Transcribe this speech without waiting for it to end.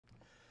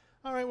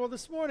All right, well,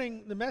 this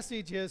morning the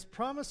message is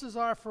Promises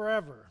Are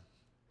Forever.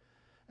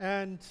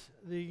 And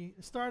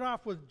start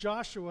off with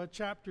Joshua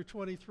chapter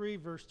 23,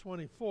 verse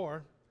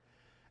 24.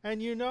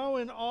 And you know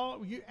in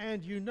all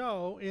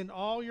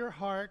your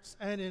hearts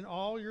and in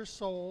all your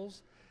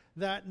souls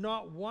that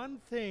not one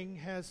thing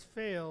has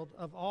failed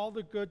of all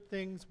the good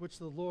things which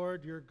the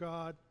Lord your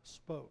God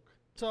spoke.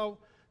 So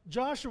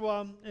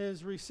Joshua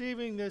is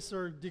receiving this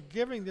or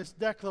giving this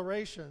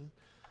declaration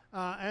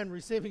and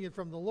receiving it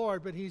from the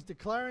Lord, but he's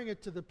declaring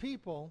it to the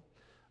people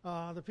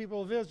of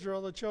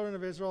Israel, the children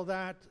of Israel,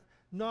 that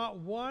not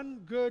one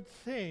good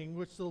thing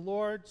which the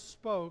Lord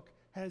spoke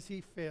has he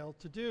failed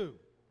to do.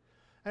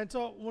 And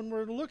so when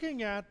we're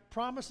looking at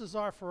promises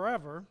are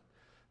forever,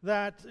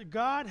 that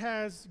God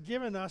has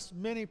given us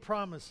many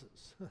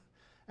promises.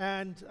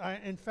 And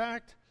in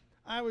fact,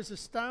 I was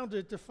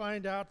astounded to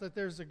find out that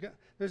there's an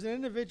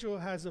individual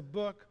who has a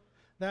book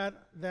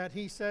that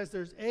he says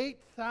there's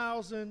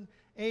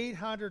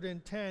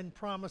 8,810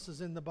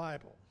 promises in the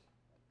Bible.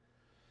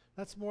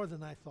 That's more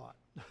than I thought.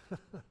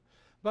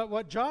 But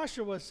what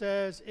Joshua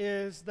says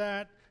is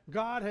that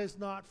God has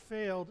not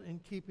failed in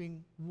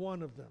keeping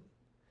one of them.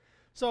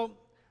 So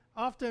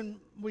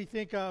often we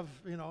think of,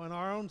 in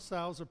our own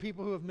selves, or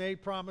people who have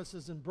made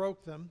promises and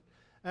broke them.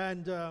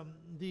 And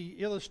the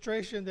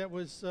illustration that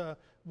was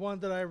one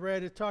that I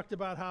read, it talked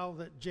about how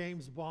that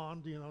James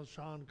Bond,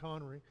 Sean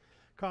Connery,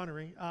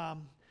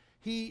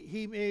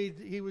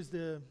 he was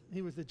the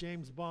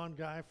James Bond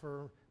guy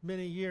for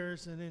many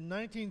years, and in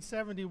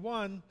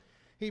 1971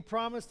 he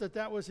promised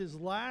that was his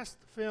last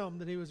film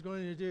that he was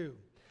going to do.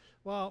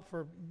 Well,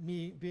 for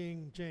me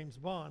being James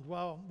Bond,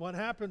 well, what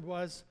happened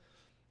was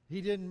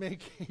he didn't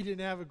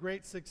have a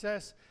great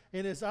success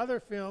in his other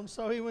films,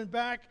 so he went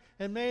back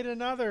and made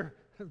another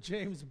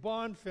James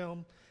Bond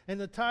film, and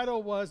the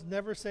title was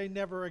Never Say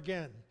Never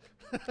Again.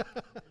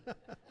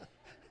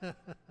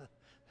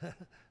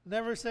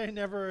 Never say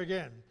never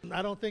again.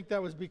 I don't think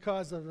that was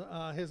because of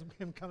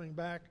him coming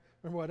back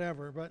or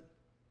whatever, but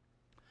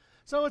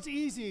so it's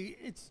easy.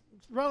 It's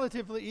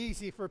relatively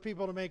easy for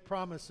people to make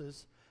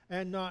promises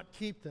and not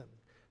keep them.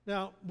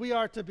 Now, we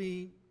are to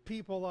be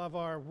people of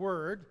our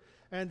word,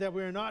 and that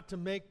we are not to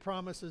make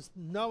promises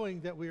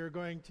knowing that we are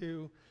going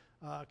to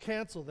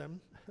cancel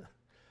them.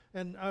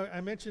 And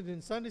I mentioned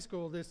in Sunday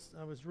school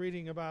I was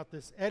reading about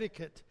this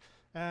etiquette,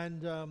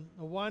 and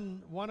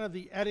one of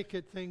the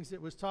etiquette things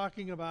it was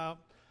talking about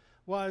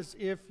was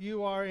if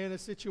you are in a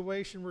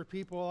situation where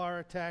people are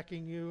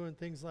attacking you and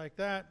things like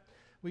that,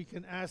 we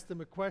can ask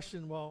them a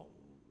question, well,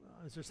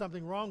 is there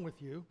something wrong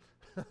with you?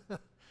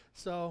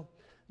 So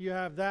you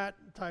have that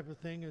type of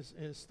thing is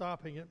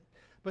stopping it.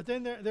 But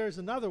then there's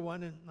another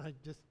one, and I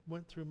just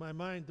went through my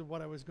mind to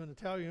what I was going to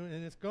tell you,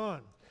 and it's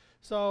gone.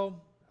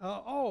 So,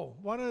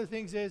 one of the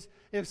things is,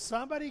 if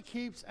somebody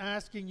keeps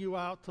asking you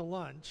out to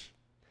lunch,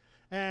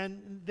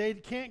 and they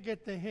can't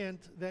get the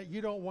hint that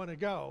you don't want to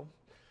go,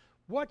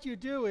 what you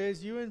do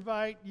is you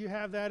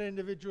have that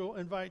individual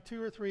invite 2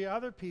 or 3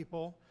 other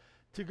people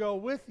to go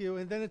with you,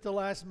 and then at the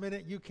last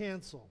minute you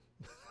cancel.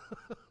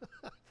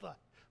 I thought,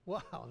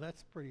 wow,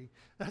 that's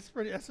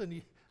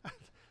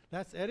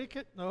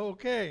etiquette?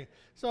 Okay.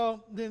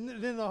 So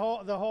then the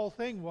whole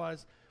thing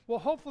was, well,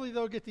 hopefully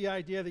they'll get the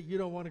idea that you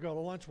don't want to go to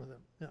lunch with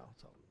them. So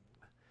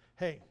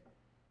hey,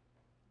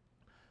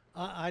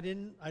 I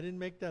didn't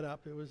make that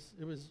up. It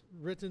was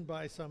written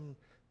by some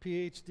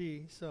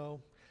PhD.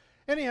 So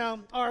anyhow,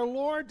 our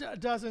Lord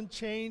doesn't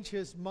change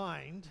his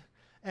mind,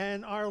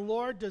 and our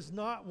Lord does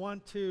not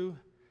want to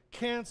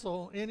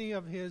cancel any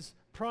of his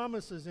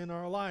promises in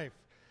our life.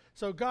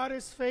 So God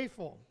is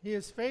faithful. He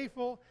is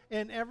faithful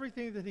in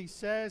everything that he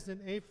says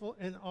and faithful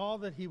in all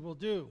that he will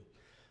do.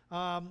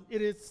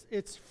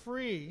 It's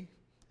free.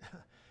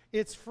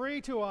 It's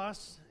free to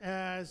us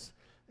as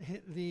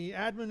the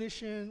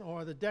admonition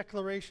or the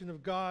declaration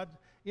of God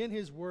in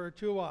his word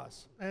to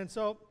us. And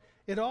so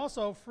it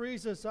also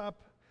frees us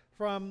up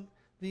from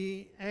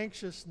the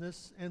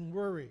anxiousness and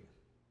worry.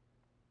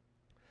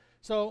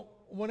 So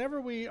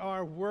whenever we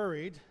are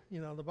worried,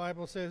 the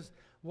Bible says,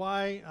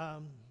 why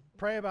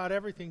pray about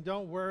everything,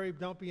 don't worry,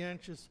 don't be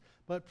anxious,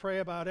 but pray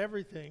about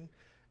everything.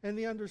 And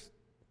the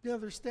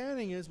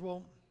understanding is,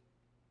 well,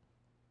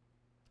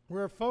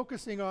 we're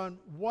focusing on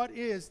what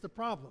is the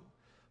problem.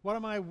 What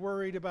am I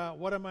worried about?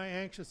 What am I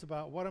anxious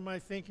about? What am I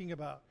thinking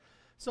about?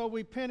 So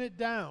we pin it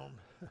down.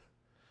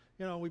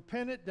 We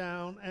pin it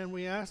down and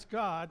we ask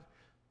God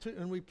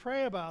and we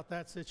pray about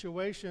that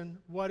situation.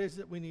 What is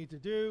it we need to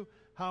do?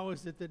 How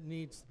is it that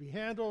needs to be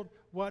handled?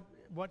 What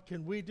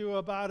can we do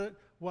about it?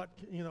 What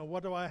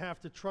do I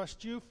have to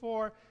trust you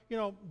for?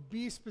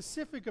 Be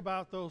specific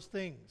about those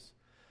things.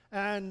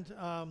 And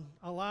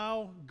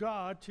allow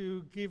God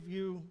to give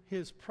you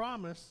his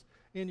promise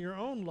in your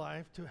own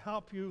life to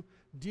help you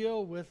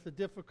deal with the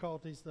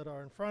difficulties that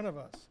are in front of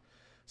us.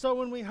 So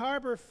when we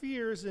harbor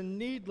fears and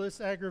needless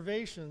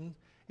aggravation,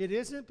 it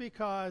isn't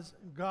because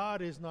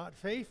God is not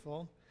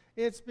faithful.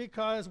 It's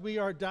because we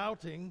are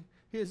doubting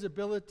his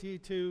ability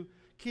to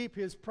keep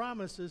his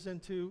promises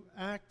and to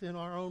act in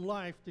our own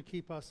life to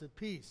keep us at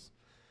peace.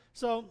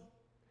 So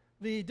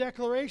the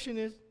declaration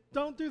is,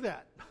 don't do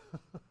that.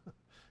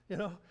 You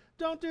know,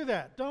 don't do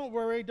that. Don't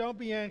worry. Don't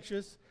be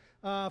anxious.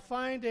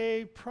 Find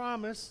a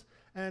promise.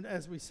 And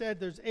as we said,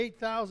 there's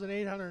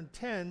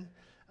 8,810.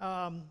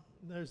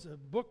 There's a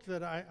book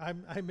that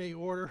I may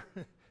order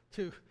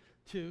to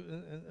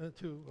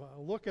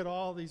look at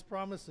all these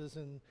promises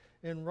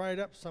and write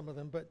up some of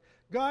them. But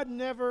God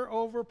never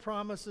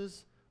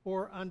overpromises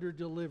or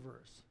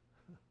underdelivers.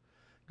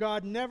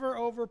 God never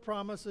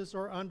overpromises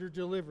or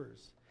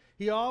underdelivers.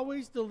 He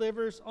always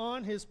delivers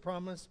on his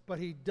promise, but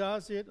he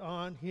does it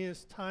on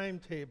his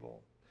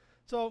timetable.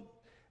 So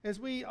as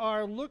we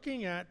are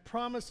looking at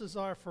promises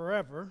are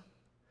forever,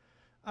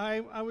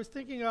 I was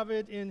thinking of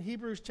it in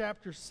Hebrews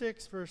chapter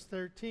 6, verse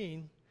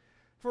 13.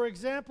 For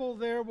example,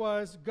 there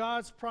was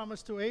God's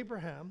promise to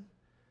Abraham.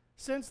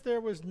 Since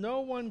there was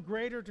no one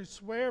greater to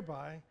swear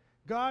by,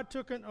 God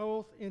took an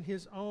oath in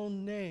his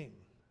own name.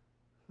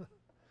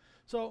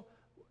 So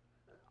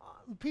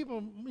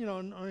people,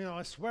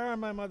 I swear on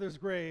my mother's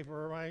grave,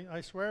 or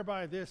I swear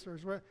by this, or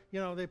swear,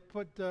 they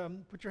put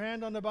your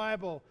hand on the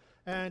Bible,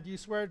 and you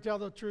swear to tell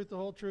the truth, the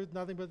whole truth,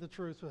 nothing but the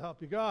truth will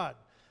help you God.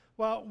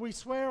 Well, we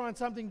swear on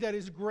something that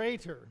is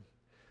greater,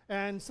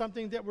 and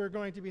something that we're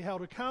going to be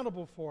held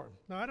accountable for.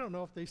 Now, I don't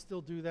know if they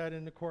still do that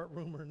in the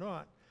courtroom or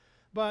not,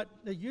 but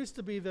it used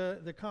to be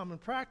the common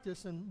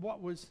practice, and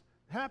what was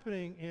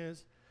happening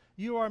is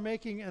you are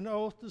making an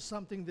oath to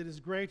something that is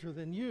greater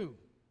than you.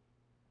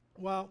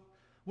 Well,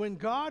 when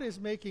God is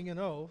making an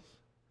oath,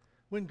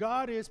 when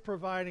God is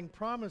providing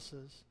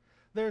promises,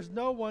 there's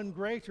no one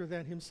greater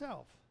than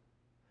himself.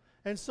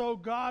 And so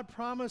God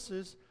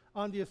promises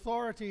on the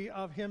authority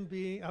of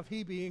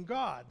he being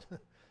God.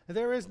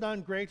 There is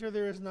none greater,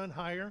 there is none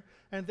higher,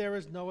 and there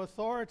is no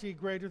authority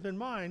greater than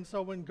mine.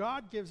 So when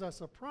God gives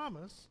us a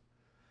promise,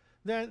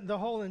 then the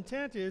whole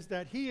intent is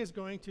that he is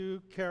going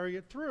to carry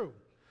it through.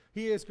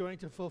 He is going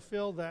to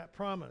fulfill that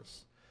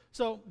promise.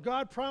 So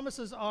God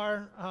promises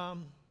are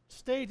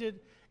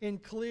stated in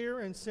clear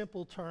and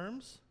simple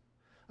terms.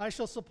 I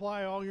shall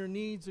supply all your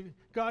needs.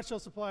 God shall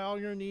supply all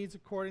your needs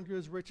according to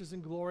his riches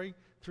and glory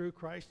through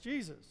Christ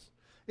Jesus.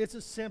 It's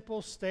a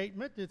simple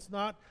statement. It's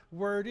not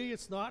wordy.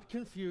 It's not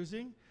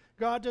confusing.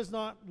 God does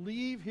not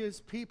leave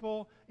his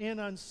people in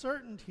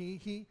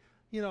uncertainty.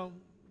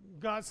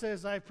 God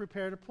says, I've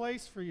prepared a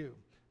place for you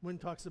when he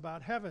talks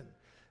about heaven.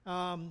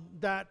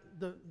 God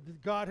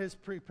has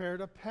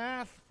prepared a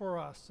path for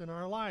us in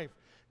our life.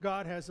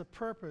 God has a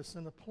purpose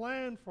and a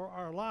plan for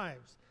our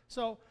lives.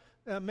 So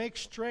make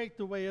straight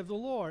the way of the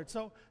Lord.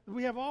 So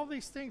we have all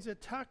these things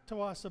that talk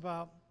to us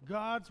about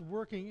God's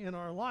working in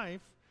our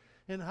life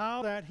and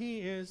how that he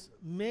is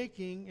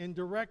making and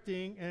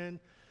directing and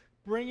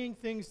bringing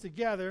things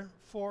together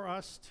for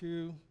us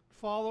to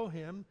follow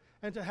him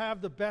and to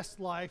have the best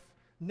life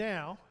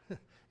now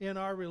in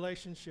our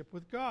relationship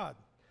with God.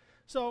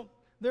 So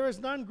there is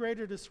none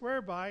greater to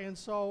swear by, and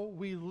so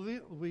we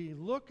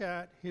look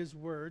at his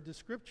word, the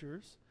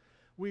scriptures,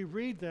 we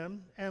read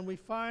them, and we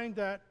find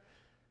that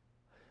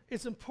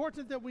it's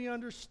important that we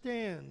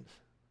understand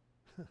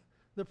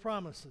the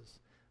promises.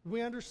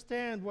 We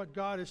understand what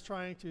God is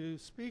trying to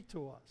speak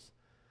to us.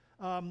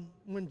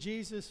 When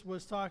Jesus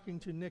was talking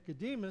to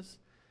Nicodemus,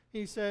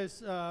 he says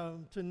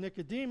to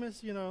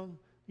Nicodemus,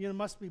 you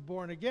must be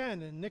born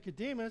again. And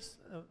Nicodemus,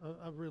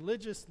 a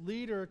religious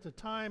leader at the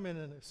time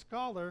and a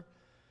scholar,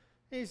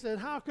 he said,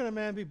 how can a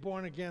man be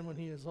born again when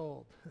he is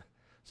old?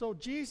 So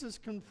Jesus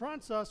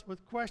confronts us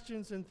with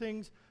questions and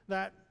things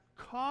that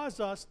cause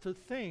us to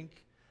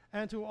think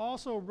and to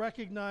also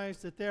recognize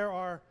that there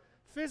are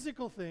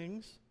physical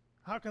things.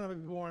 How can I be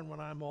born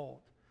when I'm old?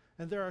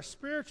 And there are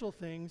spiritual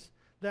things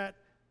that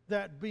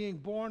being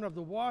born of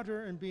the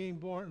water and being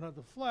born of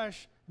the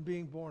flesh and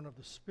being born of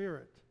the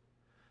spirit.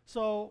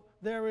 So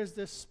there is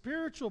this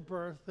spiritual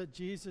birth that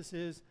Jesus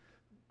is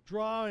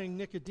drawing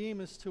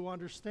Nicodemus to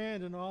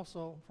understand and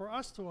also for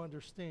us to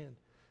understand.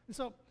 And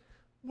so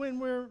when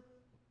we're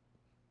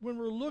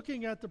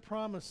looking at the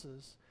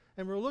promises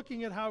and we're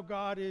looking at how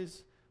God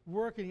is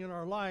working in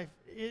our life,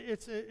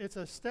 it's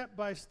a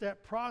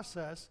step-by-step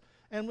process,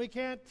 and we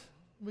can't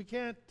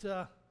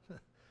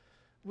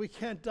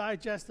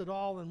digest it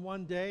all in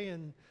one day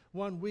and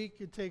 1 week.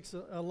 It takes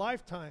a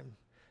lifetime.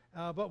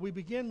 But we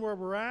begin where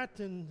we're at,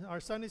 and our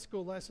Sunday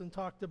school lesson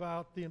talked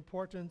about the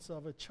importance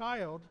of a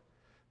child.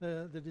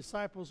 The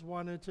disciples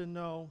wanted to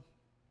know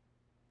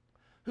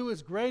who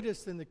is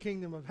greatest in the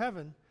kingdom of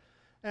heaven.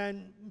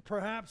 And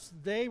perhaps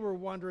they were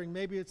wondering,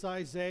 maybe it's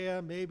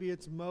Isaiah, maybe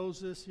it's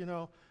Moses,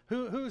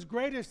 who's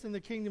greatest in the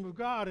kingdom of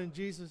God? And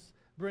Jesus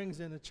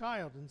brings in a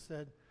child and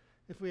said,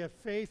 if we have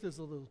faith as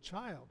a little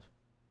child,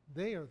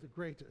 they are the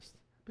greatest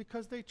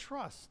because they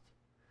trust.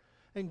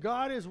 And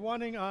God is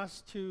wanting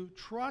us to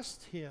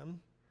trust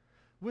him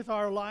with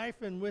our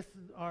life and with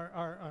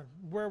our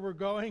where we're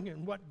going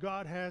and what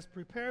God has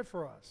prepared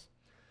for us.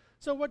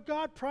 So what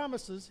God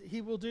promises,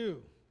 he will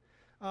do.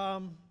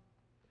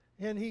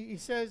 And he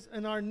says,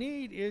 and our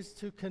need is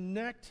to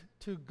connect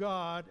to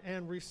God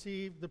and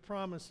receive the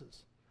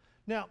promises.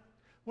 Now,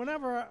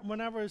 whenever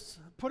I was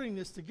putting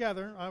this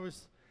together, I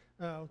was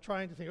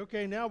trying to think,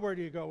 okay, now where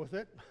do you go with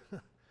it?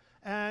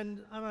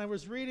 and I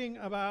was reading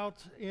about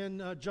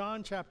in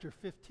John chapter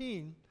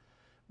 15,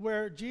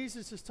 where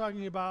Jesus is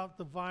talking about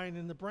the vine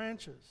and the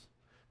branches.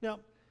 Now,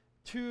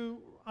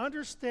 to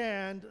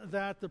understand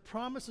that the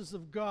promises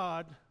of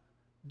God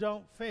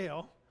don't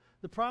fail,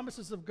 the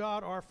promises of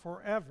God are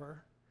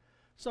forever.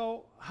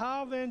 So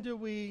how then do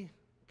we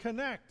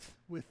connect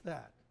with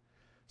that?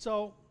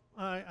 So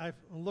I've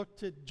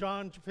looked at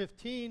John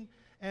 15,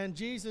 and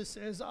Jesus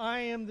says, I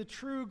am the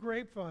true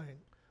grapevine.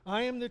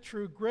 I am the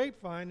true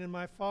grapevine, and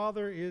my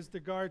Father is the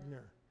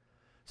gardener.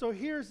 So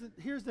here's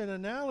an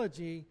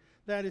analogy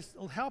that is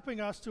helping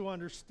us to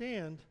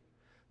understand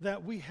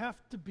that we have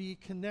to be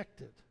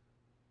connected.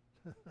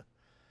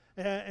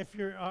 If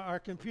our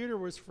computer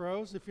was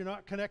froze, if you're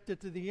not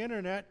connected to the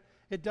internet,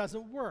 it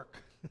doesn't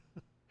work.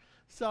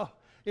 So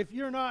if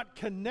you're not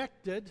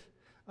connected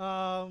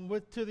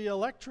to the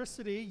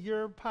electricity,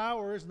 your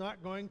power is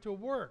not going to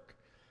work.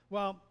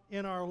 Well,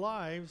 in our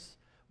lives,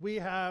 we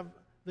have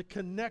the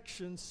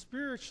connection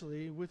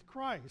spiritually with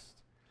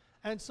Christ.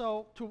 And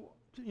so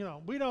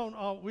we don't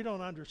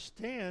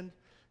understand,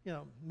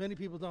 many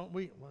people don't,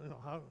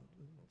 how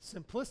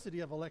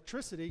simplicity of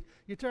electricity.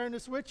 You turn the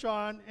switch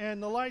on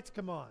and the lights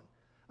come on.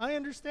 I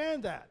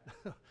understand that.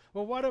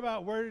 Well, what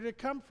about, where did it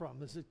come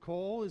from? Is it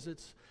coal? Is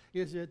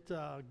it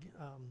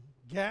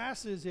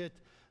gas? Is it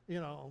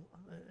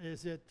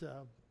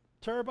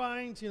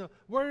turbines?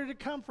 Where did it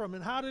come from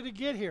and how did it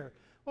get here?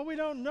 Well, we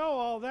don't know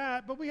all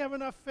that, but we have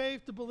enough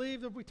faith to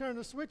believe that if we turn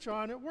the switch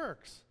on, it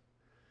works.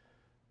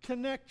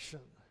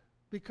 Connection.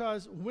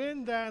 Because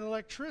when that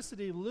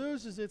electricity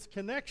loses its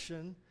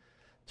connection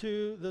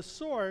to the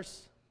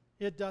source,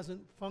 it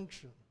doesn't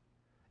function.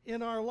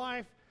 In our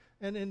life,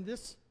 and in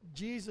this,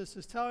 Jesus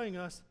is telling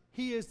us,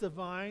 he is the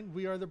vine,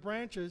 we are the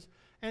branches,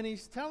 and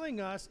he's telling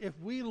us if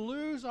we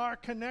lose our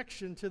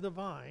connection to the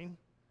vine,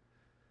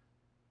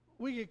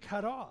 we get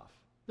cut off.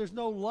 There's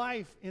no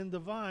life in the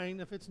vine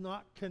if it's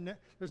not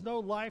there's no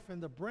life in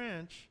the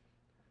branch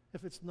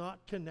if it's not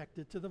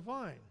connected to the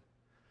vine.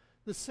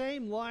 The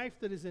same life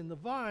that is in the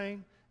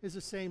vine is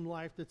the same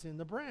life that's in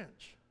the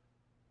branch.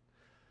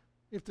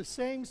 If the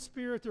same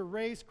Spirit that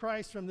raised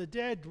Christ from the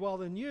dead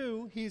dwell in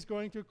you, he's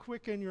going to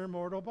quicken your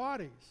mortal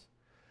bodies.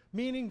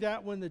 Meaning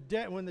that when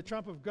the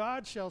trump of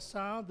God shall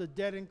sound, the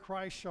dead in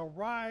Christ shall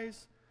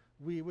rise.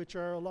 We which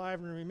are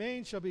alive and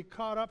remain shall be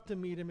caught up to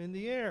meet him in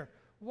the air.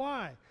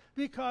 Why?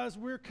 Because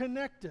we're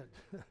connected.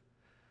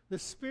 The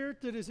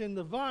Spirit that is in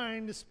the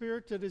vine, the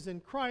Spirit that is in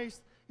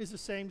Christ, is the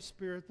same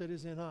Spirit that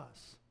is in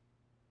us.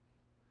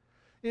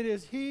 It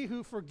is he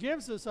who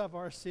forgives us of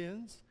our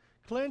sins,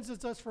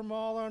 cleanses us from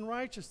all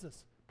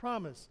unrighteousness.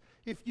 Promise,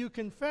 if you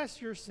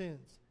confess your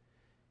sins,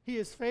 he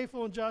is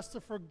faithful and just to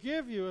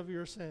forgive you of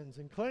your sins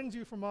and cleanse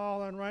you from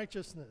all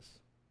unrighteousness.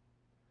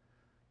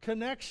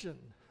 Connection,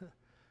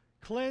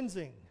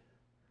 cleansing.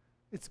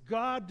 It's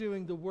God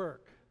doing the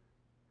work.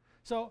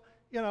 So,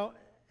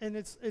 and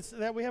it's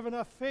that we have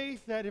enough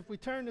faith that if we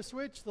turn the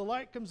switch, the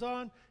light comes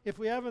on. If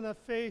we have enough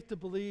faith to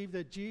believe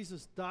that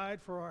Jesus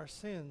died for our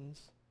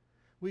sins,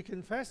 we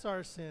confess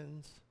our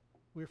sins,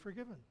 we're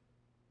forgiven.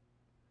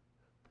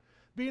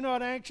 Be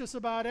not anxious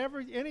about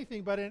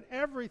anything, but in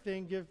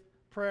everything give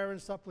prayer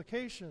and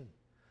supplication.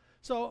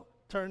 So,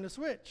 turn the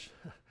switch.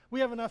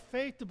 We have enough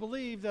faith to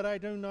believe that I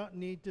do not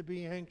need to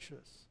be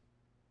anxious.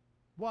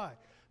 Why?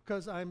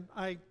 Because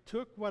I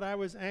took what I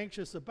was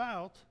anxious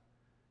about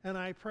and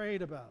I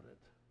prayed about it.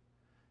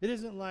 It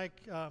isn't like,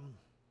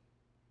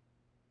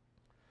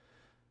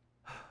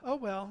 oh,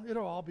 well,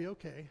 it'll all be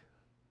okay.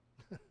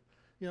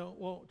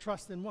 Well,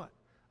 trust in what?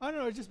 I don't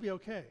know, it'll just be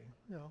okay.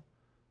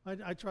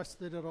 I trust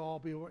that it'll all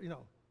be, well,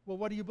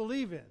 what do you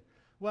believe in?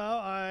 Well,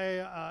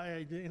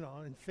 I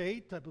in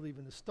fate, I believe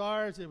in the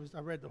stars. I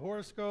read the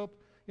horoscope.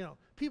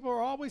 People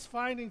are always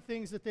finding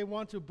things that they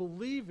want to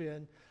believe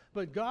in,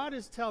 but God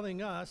is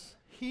telling us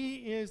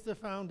he is the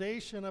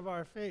foundation of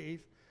our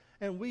faith,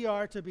 and we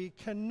are to be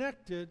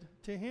connected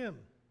to him.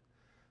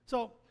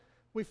 So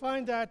we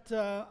find that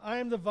I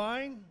am the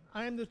vine,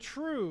 I am the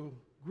true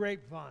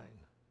grapevine.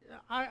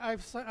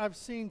 I've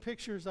seen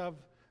pictures of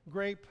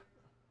grape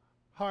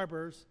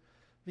harbors,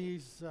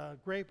 these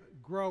grape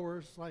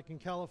growers like in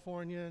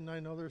California, and I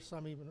know there's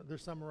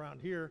some around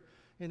here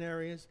in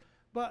areas.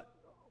 But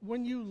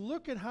when you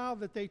look at how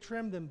that they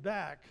trim them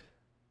back,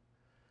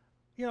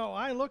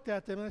 I looked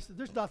at them and I said,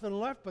 there's nothing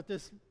left but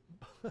this,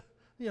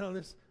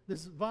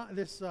 this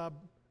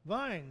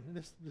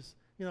vine,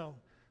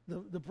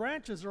 the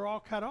branches are all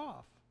cut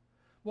off.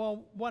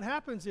 Well, what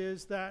happens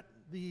is that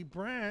the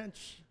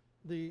branch,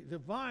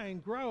 the vine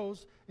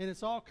grows and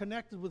it's all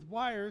connected with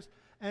wires,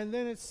 and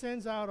then it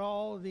sends out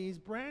all of these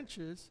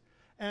branches,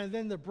 and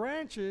then the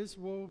branches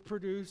will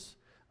produce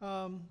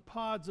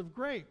pods of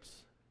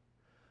grapes.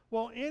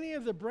 Well, any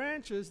of the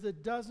branches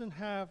that doesn't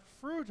have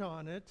fruit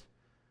on it,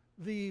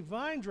 the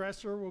vine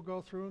dresser will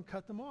go through and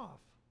cut them off,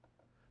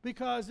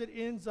 because it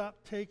ends up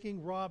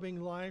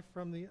robbing life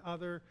from the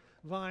other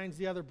vines,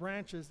 the other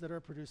branches that are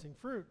producing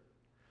fruit.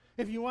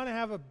 If you want to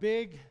have a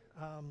big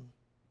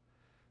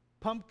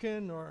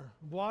pumpkin or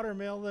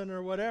watermelon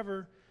or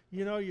whatever,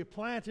 you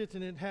plant it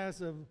and it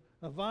has a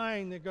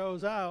vine that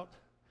goes out,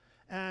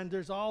 and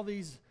there's all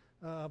these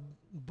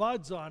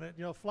buds on it,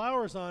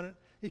 flowers on it.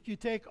 If you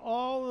take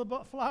all the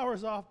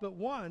flowers off but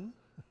one,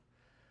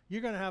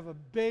 you're going to have a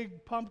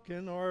big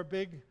pumpkin or a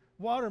big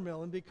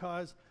watermelon,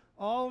 because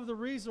all of the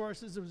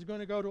resources is going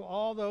to go to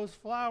all those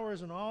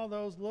flowers and all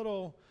those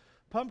little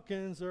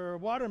pumpkins or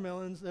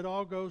watermelons. That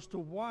all goes to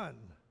one,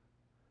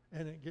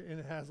 and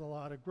it has a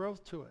lot of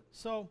growth to it.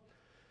 So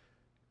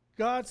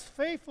God's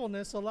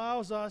faithfulness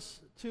allows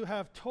us to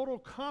have total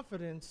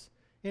confidence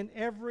in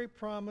every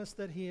promise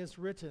that He has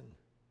written.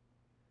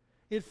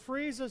 It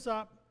frees us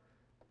up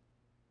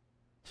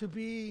to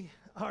be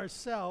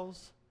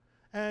ourselves,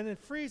 and it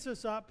frees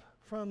us up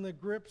from the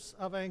grips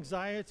of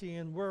anxiety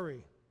and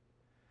worry.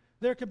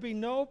 There could be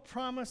no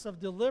promise of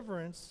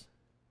deliverance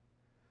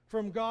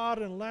from God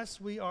unless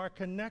we are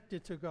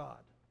connected to God.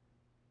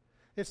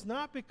 It's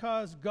not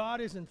because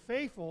God isn't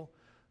faithful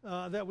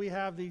that we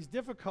have these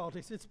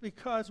difficulties. It's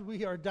because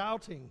we are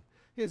doubting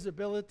His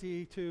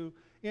ability to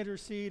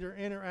intercede or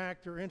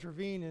interact or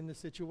intervene in the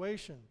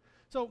situation.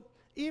 So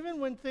even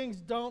when things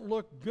don't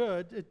look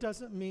good, it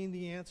doesn't mean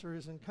the answer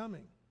isn't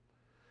coming.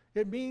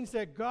 It means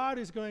that God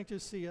is going to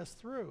see us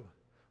through.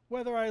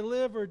 Whether I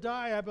live or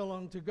die, I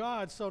belong to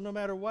God. So no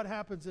matter what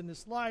happens in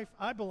this life,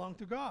 I belong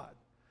to God.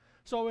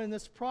 So in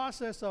this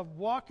process of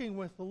walking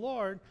with the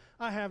Lord,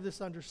 I have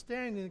this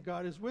understanding that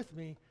God is with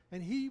me,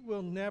 and He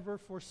will never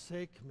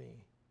forsake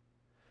me.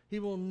 He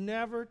will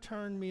never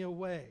turn me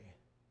away.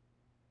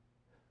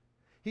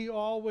 He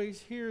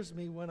always hears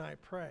me when I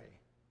pray.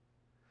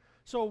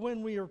 So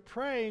when we are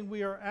praying,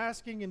 we are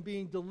asking and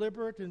being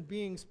deliberate and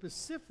being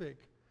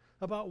specific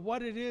about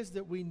what it is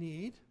that we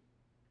need,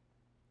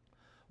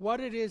 what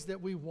it is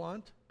that we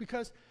want.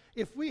 Because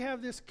if we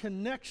have this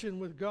connection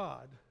with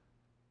God,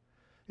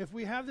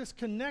 we have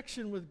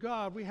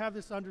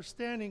this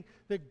understanding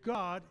that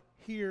God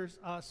hears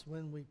us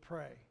when we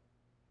pray.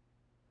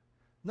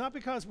 Not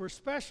because we're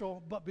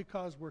special, but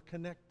because we're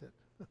connected.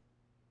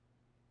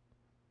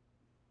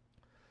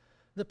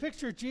 The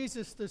picture,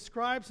 Jesus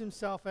describes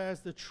Himself as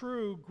the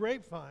true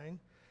grapevine,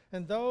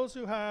 and those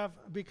who have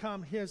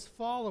become His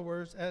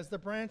followers as the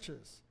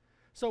branches.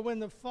 So when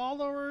the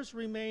followers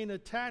remain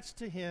attached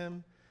to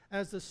Him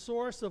as the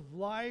source of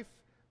life,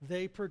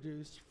 they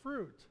produce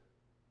fruit.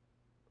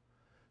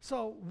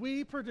 So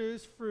we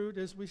produce fruit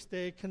as we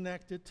stay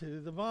connected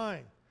to the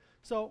vine.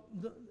 So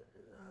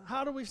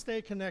how do we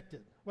stay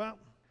connected? Well,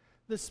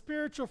 the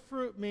spiritual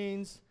fruit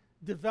means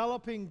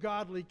developing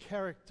godly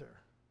character.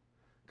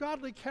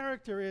 Godly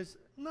character is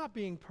not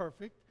being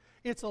perfect.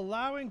 It's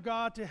allowing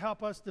God to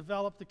help us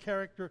develop the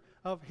character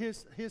of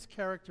His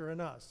character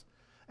in us.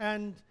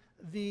 And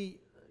the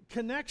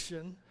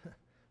connection,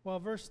 well,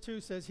 verse 2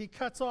 says, He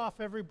cuts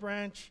off every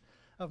branch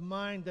of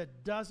mine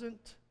that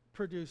doesn't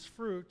produce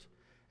fruit,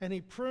 and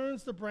He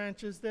prunes the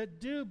branches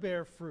that do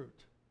bear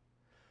fruit.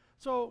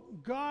 So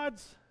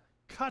God's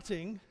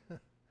cutting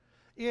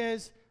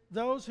is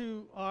those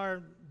who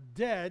are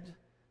dead,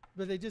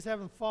 but they just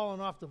haven't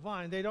fallen off the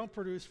vine. They don't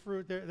produce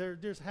fruit. They're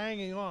just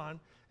hanging on.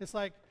 It's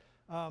like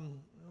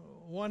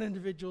one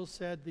individual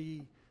said,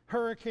 the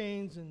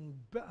hurricanes and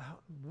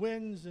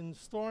winds and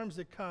storms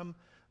that come,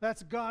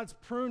 that's God's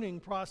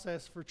pruning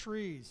process for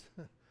trees.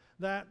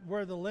 That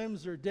where the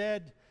limbs are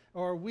dead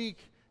or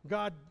weak,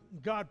 God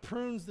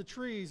prunes the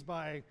trees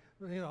by,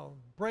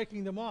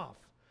 breaking them off.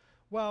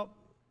 Well,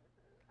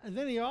 and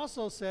then He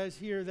also says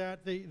here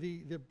that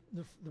the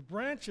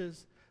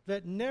branches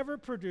that never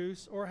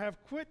produce or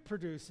have quit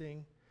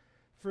producing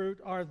fruit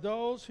are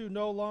those who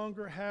no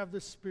longer have the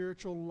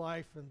spiritual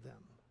life in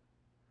them.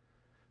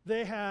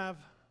 They have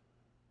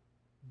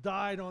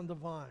died on the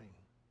vine.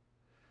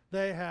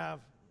 They have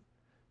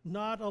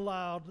not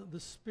allowed the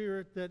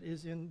spirit that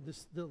is in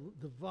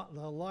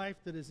the life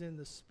that is in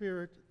the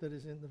spirit that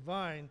is in the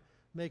vine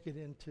make it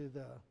into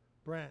the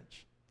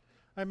branch.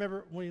 I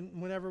remember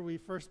whenever we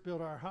first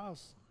built our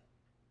house,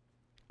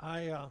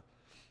 I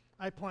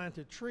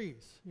planted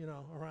trees,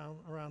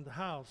 around the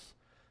house,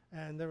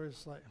 and there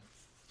was like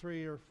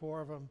 3 or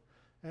 4 of them,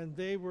 and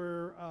they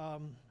were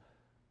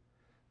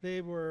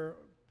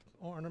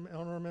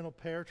ornamental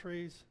pear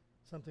trees,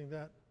 something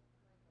that.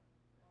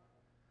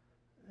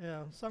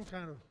 Yeah, some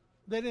kind of.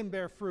 They didn't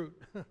bear fruit.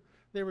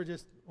 They were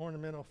just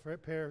ornamental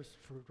pears,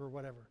 fruit, or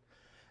whatever,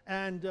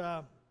 and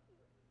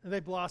they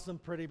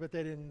blossomed pretty, but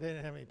they didn't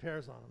have any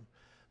pears on them.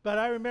 But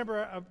I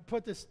remember I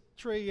put this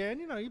tree in.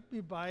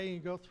 You buy it and you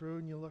go through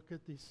and you look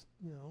at these,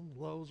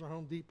 Lowe's or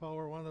Home Depot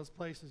or one of those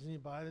places, and you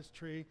buy this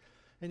tree,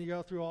 and you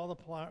go through all the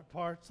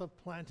parts of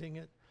planting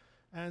it.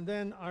 And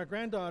then our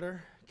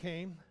granddaughter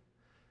came,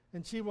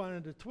 and she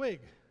wanted a twig.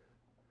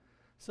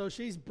 So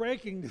she's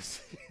breaking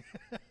this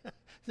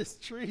this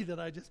tree that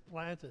I just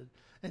planted,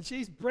 and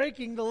she's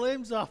breaking the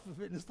limbs off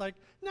of it. And it's like,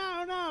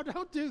 no,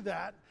 don't do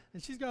that.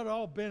 And she's got it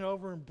all bent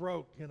over and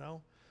broke, And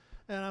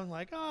I'm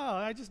like, oh,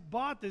 I just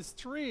bought this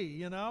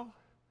tree,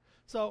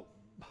 So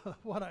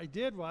what I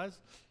did was,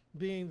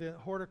 being the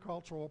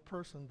horticultural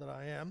person that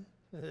I am,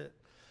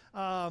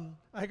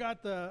 I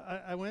got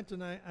I went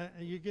and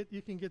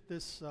you can get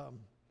this.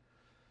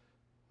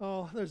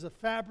 There's a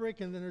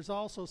fabric, and then there's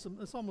also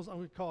it's almost, I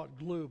would call it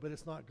glue, but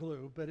it's not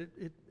glue, but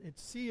it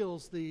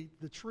seals the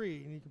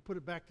tree, and you can put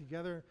it back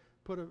together,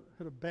 put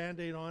a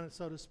Band-Aid on it,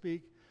 so to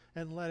speak,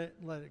 and let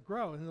it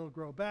grow, and it'll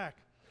grow back.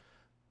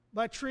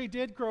 That tree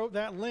did grow,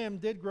 that limb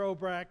did grow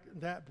back,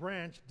 that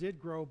branch did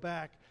grow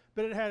back,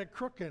 but it had a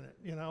crook in it,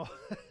 you know.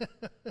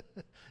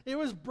 It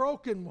was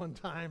broken one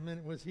time, and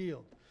it was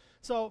healed.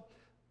 So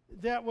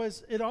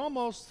it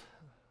almost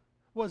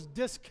was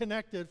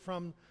disconnected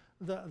from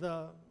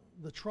the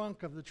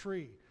trunk of the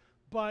tree.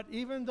 But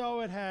even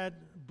though it had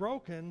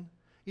broken,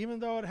 even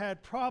though it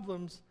had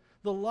problems,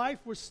 the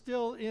life was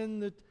still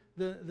the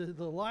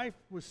life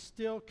was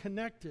still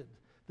connected.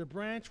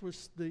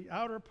 The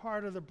outer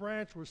part of the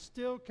branch was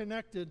still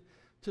connected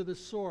to the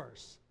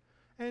source.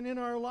 And in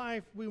our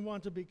life, we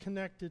want to be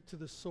connected to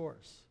the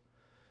source.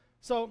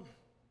 So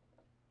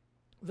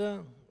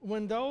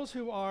when those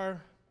who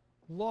are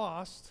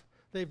lost,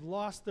 they've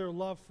lost their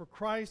love for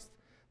Christ,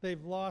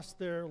 they've lost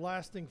their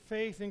lasting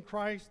faith in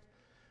Christ,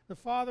 the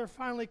Father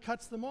finally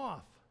cuts them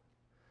off.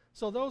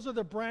 So those are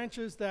the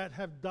branches that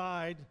have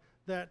died,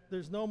 that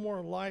there's no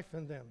more life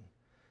in them.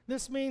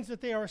 This means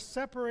that they are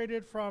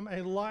separated from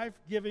a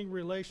life-giving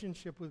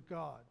relationship with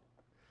God.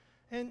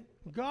 And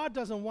God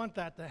doesn't want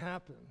that to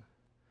happen.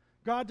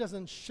 God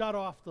doesn't shut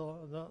off the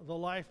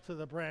life to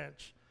the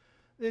branch.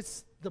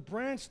 It's the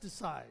branch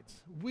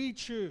decides. We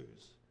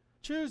choose.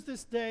 Choose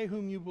this day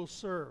whom you will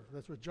serve.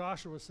 That's what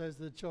Joshua says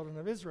to the children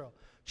of Israel.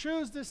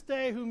 Choose this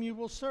day whom you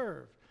will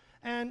serve.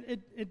 And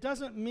it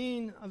doesn't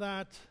mean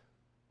that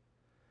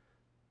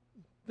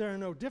there are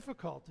no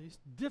difficulties.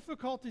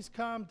 Difficulties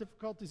come,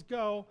 difficulties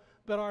go,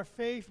 but our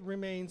faith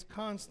remains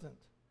constant.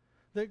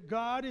 That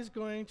God is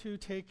going to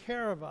take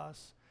care of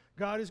us.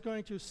 God is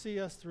going to see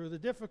us through the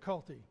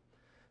difficulty.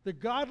 The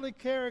godly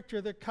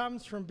character that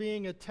comes from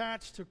being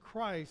attached to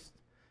Christ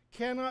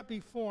cannot be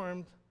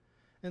formed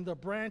in the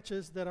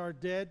branches that are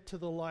dead to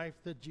the life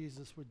that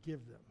Jesus would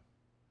give them.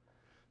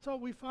 So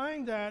we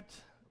find that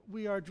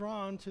we are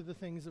drawn to the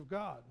things of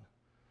God.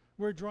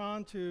 We're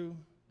drawn to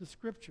the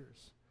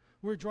Scriptures.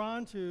 We're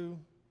drawn to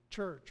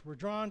church. We're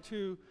drawn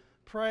to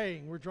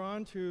praying. We're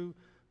drawn to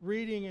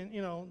reading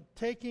and,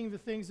 taking the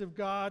things of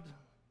God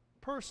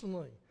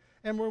personally.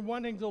 And we're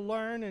wanting to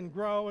learn and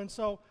grow. And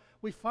so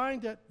we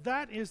find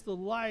that is the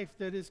life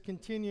that is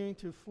continuing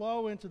to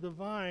flow into the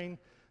vine,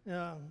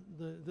 to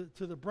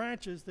the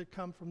branches that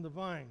come from the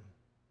vine.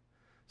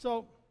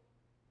 So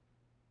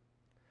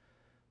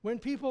when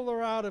people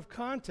are out of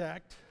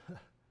contact,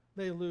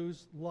 they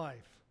lose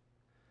life.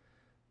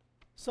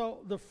 So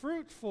the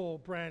fruitful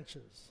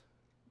branches,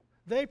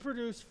 they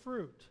produce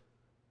fruit.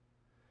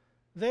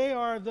 They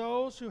are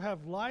those who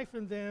have life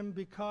in them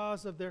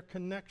because of their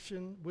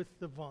connection with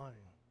the vine.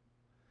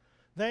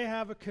 They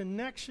have a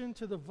connection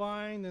to the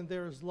vine, and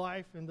there is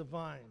life in the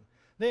vine.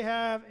 They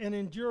have an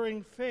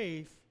enduring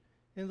faith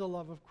in the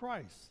love of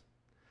Christ.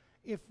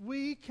 If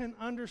we can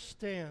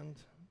understand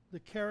the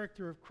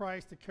character of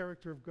Christ, the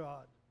character of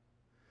God,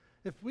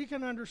 if we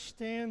can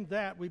understand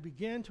that, we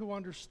begin to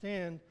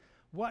understand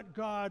what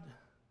God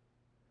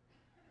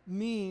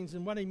means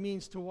and what He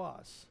means to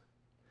us.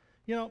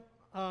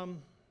 I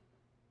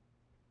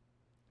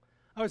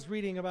was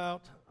reading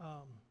about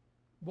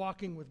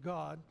walking with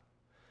God,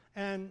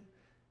 and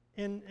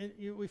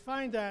we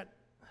find that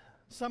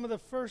some of the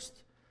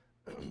first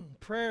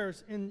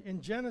prayers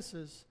in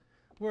Genesis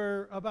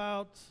were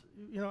about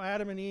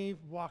Adam and Eve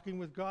walking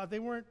with God. They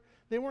weren't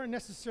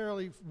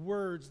necessarily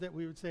words that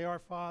we would say, "Our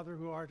Father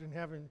who art in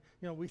heaven."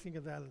 We think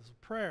of that as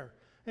a prayer,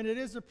 and it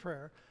is a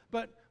prayer.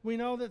 But we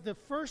know that the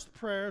first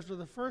prayers, or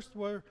the first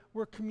were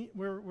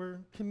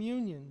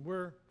communion,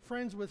 were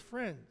friends with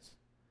friends.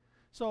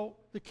 So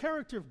the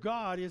character of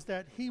God is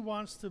that He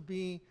wants to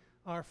be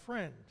our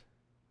friend,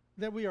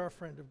 that we are a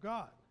friend of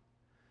God.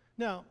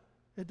 Now,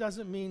 it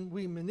doesn't mean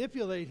we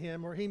manipulate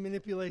Him or He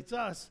manipulates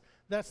us.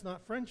 That's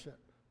not friendship.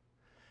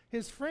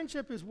 His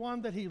friendship is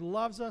one that He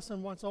loves us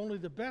and wants only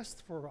the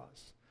best for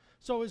us.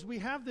 So as we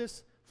have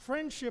this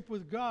friendship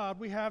with God,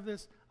 we have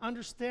this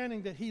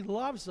understanding that He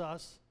loves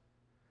us.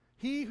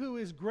 He who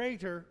is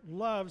greater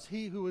loves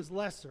he who is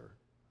lesser,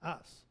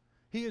 us.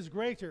 He is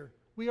greater.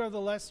 We are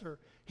the lesser.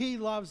 He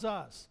loves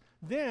us.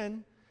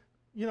 Then,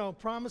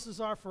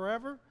 promises are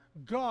forever.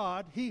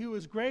 God, He who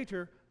is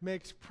greater,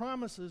 makes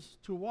promises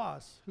to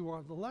us who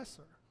are the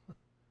lesser.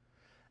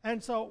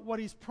 And so what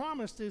He's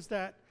promised is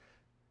that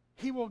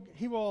He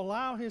will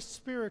allow His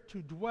Spirit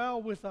to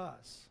dwell with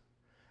us.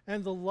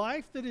 And the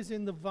life that is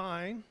in the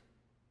vine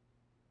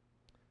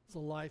is the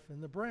life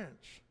in the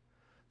branch.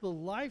 The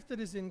life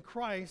that is in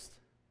Christ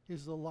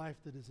is the life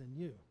that is in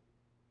you.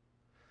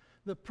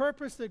 The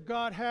purpose that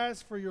God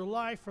has for your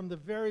life from the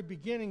very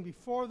beginning,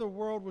 before the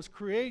world was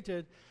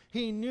created,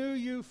 He knew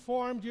you,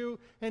 formed you,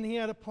 and He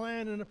had a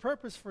plan and a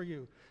purpose for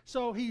you.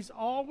 So He's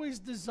always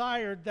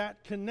desired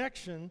that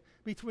connection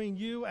between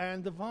you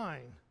and the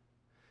vine.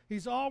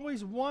 He's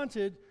always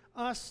wanted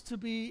us to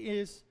be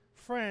His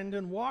friend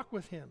and walk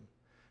with Him.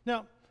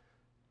 Now,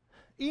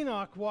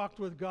 Enoch walked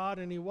with God,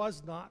 and he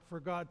was not, for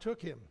God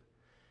took him.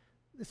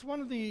 It's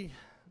one of the,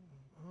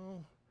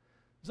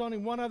 there's only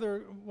one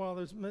other, well,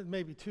 there's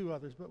maybe two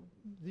others, but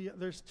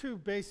there's two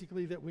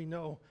basically that we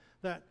know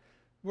that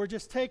were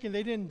just taken,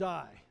 they didn't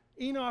die.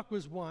 Enoch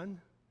was one,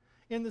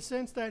 in the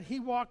sense that he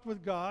walked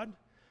with God,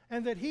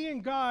 and that he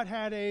and God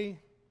had a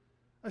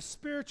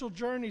spiritual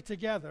journey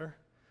together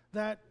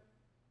that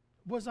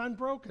was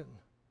unbroken.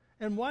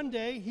 And one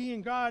day, he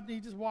and God, he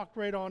just walked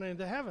right on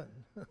into heaven.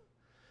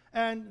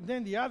 And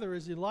then the other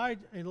is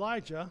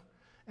Elijah.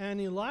 And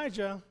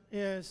Elijah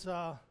is,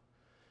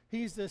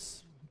 he's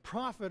this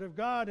prophet of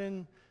God,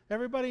 and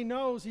everybody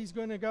knows he's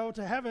going to go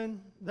to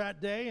heaven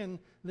that day, and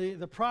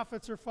the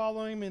prophets are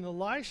following him, and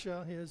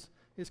Elisha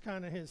is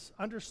kind of his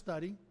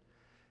understudy.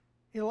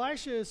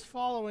 Elisha is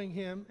following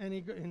him, and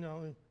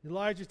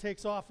Elijah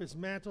takes off his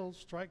mantle,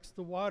 strikes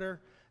the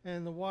water,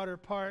 and the water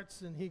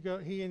parts, and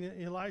he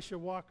and Elisha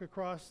walk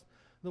across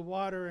the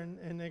water,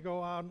 and they go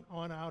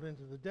on out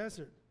into the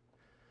desert.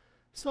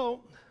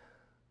 So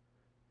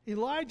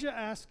Elijah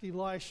asked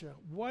Elisha,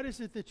 "What is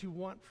it that you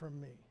want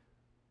from me?"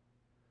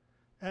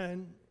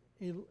 And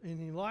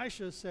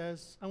Elisha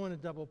says, "I want a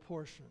double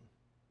portion.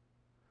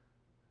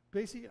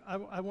 Basically,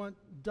 I want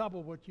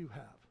double what you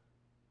have."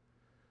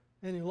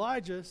 And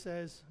Elijah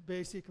says,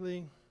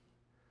 basically,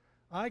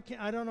 I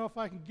don't know if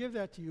I can give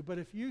that to you, but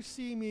if you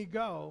see me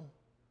go,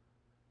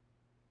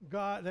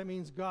 God, that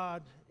means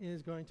God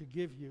is going to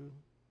give you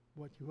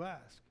what you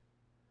ask.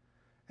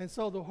 And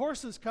so the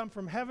horses come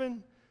from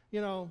heaven,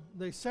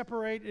 they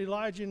separate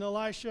Elijah and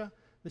Elisha,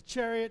 the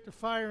chariot, the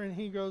fire, and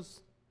he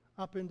goes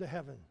up into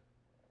heaven.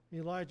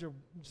 Elijah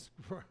just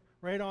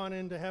right on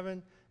into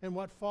heaven, and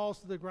what falls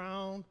to the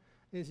ground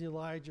is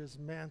Elijah's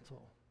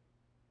mantle.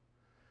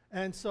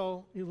 And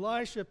so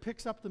Elisha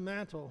picks up the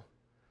mantle,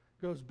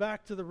 goes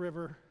back to the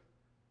river,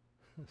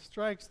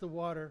 strikes the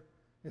water,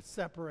 it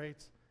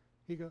separates.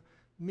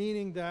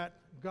 Meaning that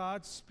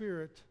God's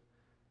Spirit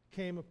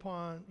came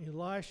upon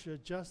Elisha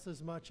just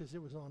as much as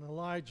it was on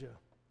Elijah.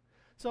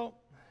 So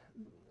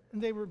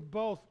they were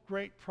both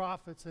great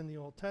prophets in the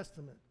Old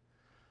Testament.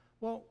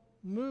 Well,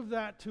 move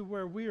that to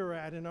where we are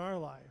at in our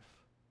life.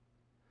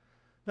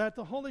 That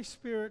the Holy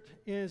Spirit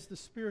is the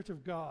Spirit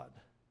of God.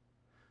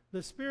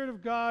 The Spirit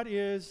of God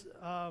is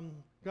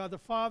God the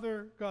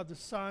Father, God the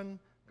Son,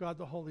 God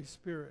the Holy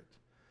Spirit.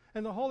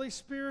 And the Holy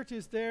Spirit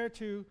is there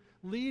to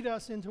lead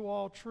us into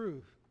all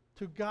truth,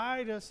 to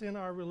guide us in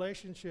our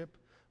relationship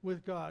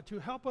with God, to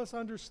help us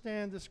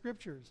understand the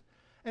Scriptures.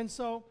 And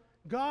so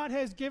God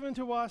has given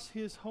to us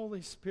His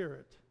Holy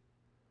Spirit.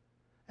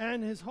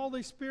 And His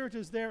Holy Spirit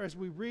is there as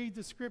we read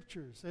the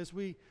Scriptures, as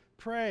we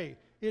pray.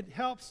 It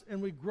helps,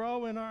 and we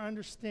grow in our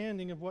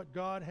understanding of what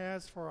God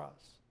has for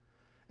us.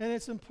 And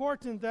it's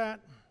important that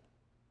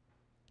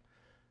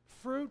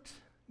fruit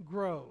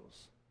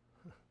grows.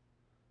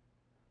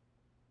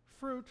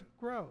 Fruit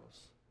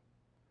grows.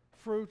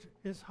 Fruit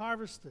is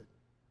harvested.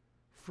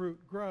 Fruit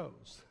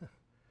grows.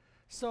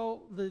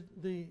 So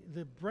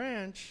the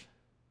branch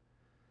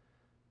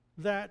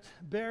that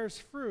bears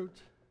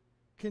fruit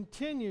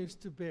continues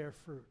to bear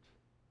fruit.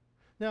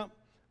 Now,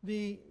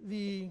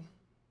 the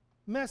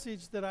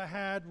message that I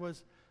had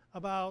was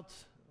about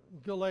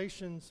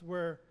Galatians,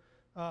 where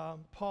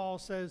Paul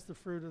says the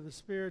fruit of the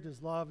Spirit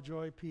is love,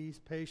 joy, peace,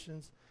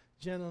 patience,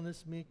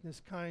 gentleness, meekness,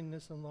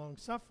 kindness, and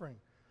long-suffering.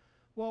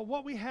 Well,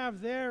 what we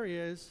have there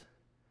is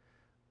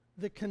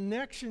the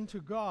connection to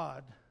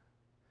God,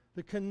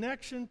 the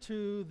connection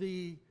to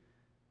the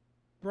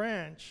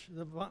branch,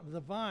 the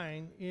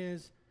vine,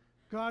 is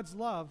God's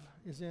love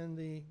is in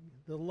the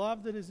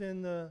love that is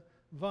in the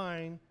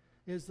vine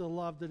is the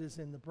love that is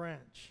in the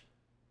branch.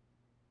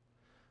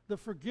 The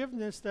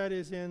forgiveness that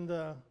is in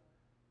the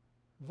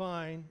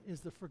vine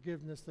is the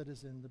forgiveness that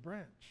is in the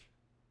branch.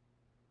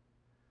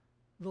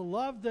 The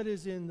love that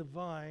is in the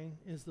vine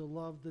is the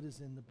love that is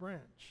in the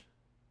branch.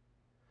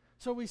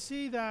 So we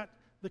see that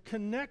the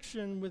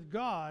connection with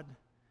God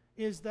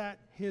is that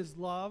His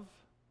love,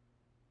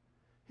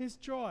 His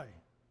joy.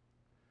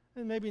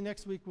 And maybe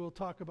next week we'll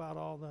talk about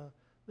all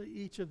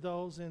each of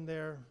those in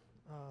their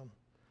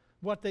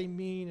what they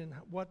mean and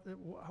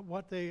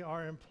what they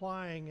are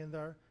implying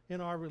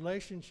in our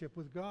relationship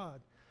with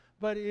God.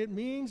 But it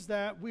means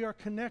that we are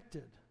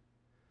connected.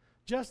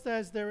 Just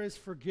as there is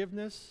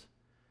forgiveness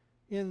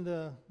in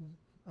the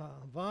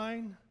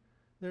vine,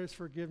 there is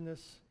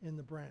forgiveness in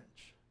the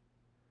branch.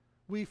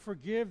 We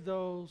forgive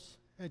those,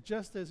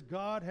 just as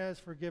God has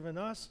forgiven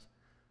us,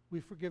 we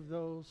forgive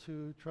those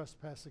who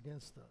trespass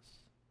against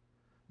us,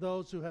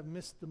 those who have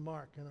missed the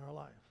mark in our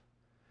life.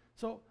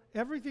 So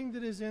everything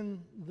that is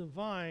in the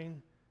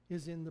vine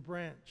is in the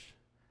branch.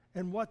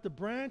 And what the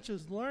branch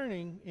is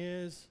learning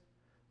is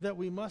that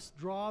we must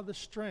draw the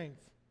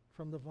strength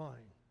from the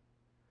vine.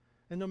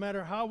 And no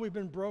matter how we've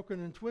been broken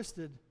and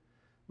twisted,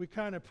 we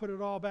kind of put it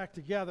all back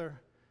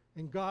together,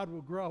 and God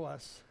will grow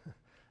us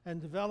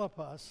and develop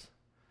us.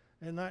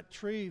 And that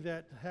tree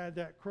that had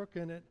that crook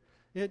in it,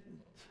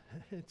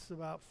 it's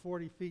about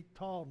 40 feet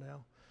tall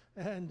now.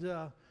 And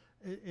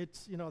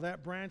it's,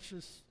 that branch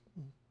is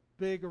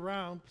big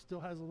around, still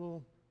has a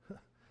little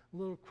a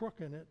little crook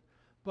in it,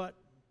 but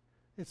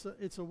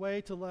it's a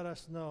way to let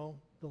us know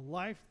the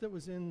life that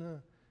was in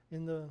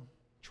the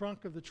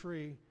trunk of the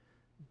tree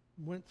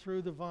went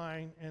through the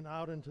vine and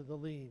out into the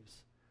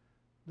leaves.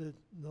 The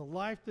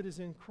life that is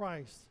in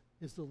Christ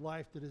is the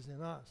life that is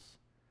in us.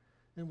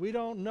 And we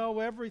don't know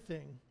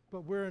everything,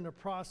 but we're in a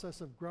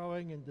process of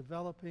growing and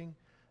developing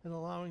and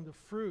allowing the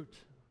fruit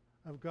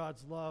of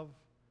God's love,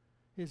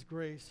 His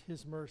grace,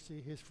 His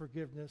mercy, His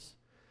forgiveness,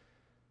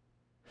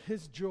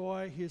 His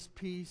joy, His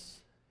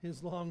peace,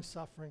 His long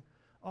suffering.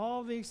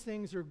 All these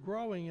things are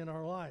growing in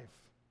our life.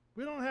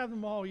 We don't have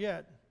them all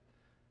yet,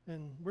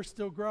 and we're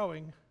still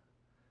growing.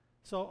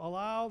 So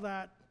allow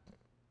that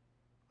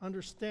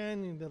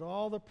understanding that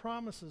all the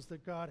promises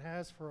that God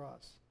has for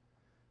us,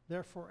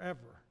 they're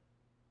forever.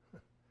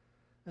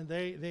 And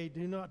they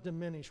do not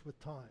diminish with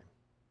time.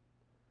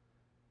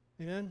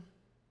 Amen?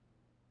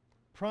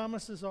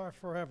 Promises are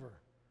forever.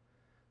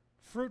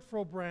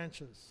 Fruitful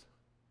branches.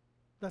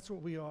 That's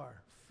what we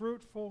are.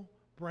 Fruitful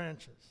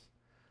branches.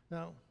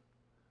 Now,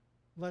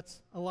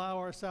 let's allow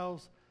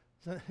ourselves,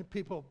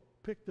 people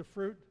pick the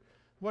fruit.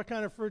 What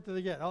kind of fruit do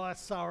they get? Oh,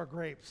 that's sour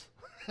grapes.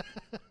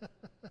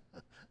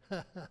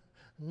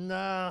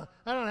 No,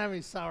 I don't have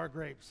any sour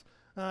grapes.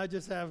 I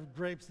just have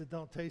grapes that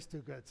don't taste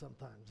too good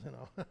sometimes, you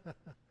know.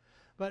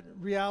 But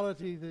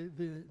reality,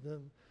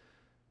 the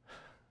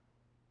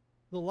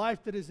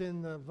life that is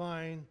in the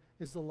vine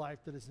is the life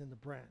that is in the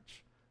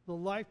branch. The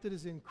life that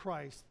is in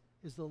Christ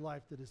is the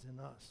life that is in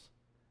us,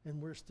 and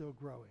we're still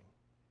growing.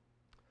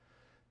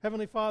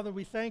 Heavenly Father,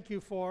 we thank you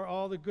for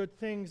all the good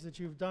things that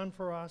you've done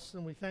for us,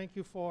 and we thank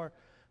you for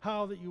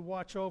how that you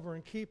watch over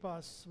and keep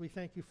us. We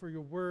thank you for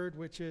your word,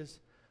 which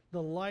is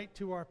the light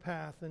to our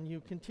path, and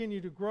you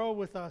continue to grow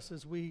with us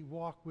as we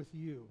walk with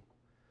you.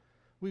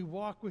 We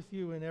walk with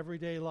you in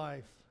everyday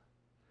life.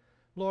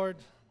 Lord,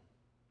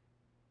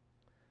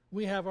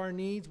 we have our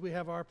needs, we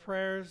have our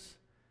prayers.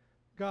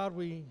 God,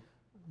 we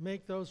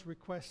make those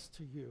requests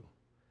to you.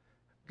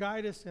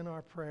 Guide us in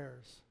our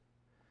prayers.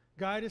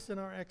 Guide us in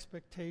our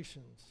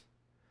expectations.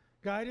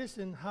 Guide us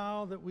in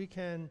how that we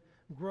can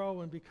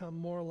grow and become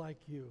more like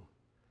you.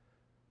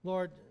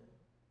 Lord,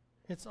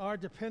 it's our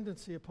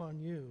dependency upon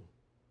you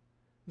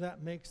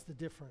that makes the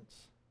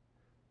difference.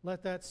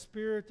 Let that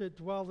spirit that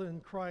dwelled in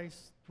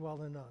Christ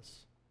dwell in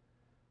us.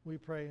 We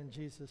pray in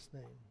Jesus'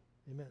 name.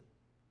 Amen.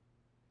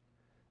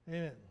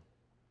 Amen.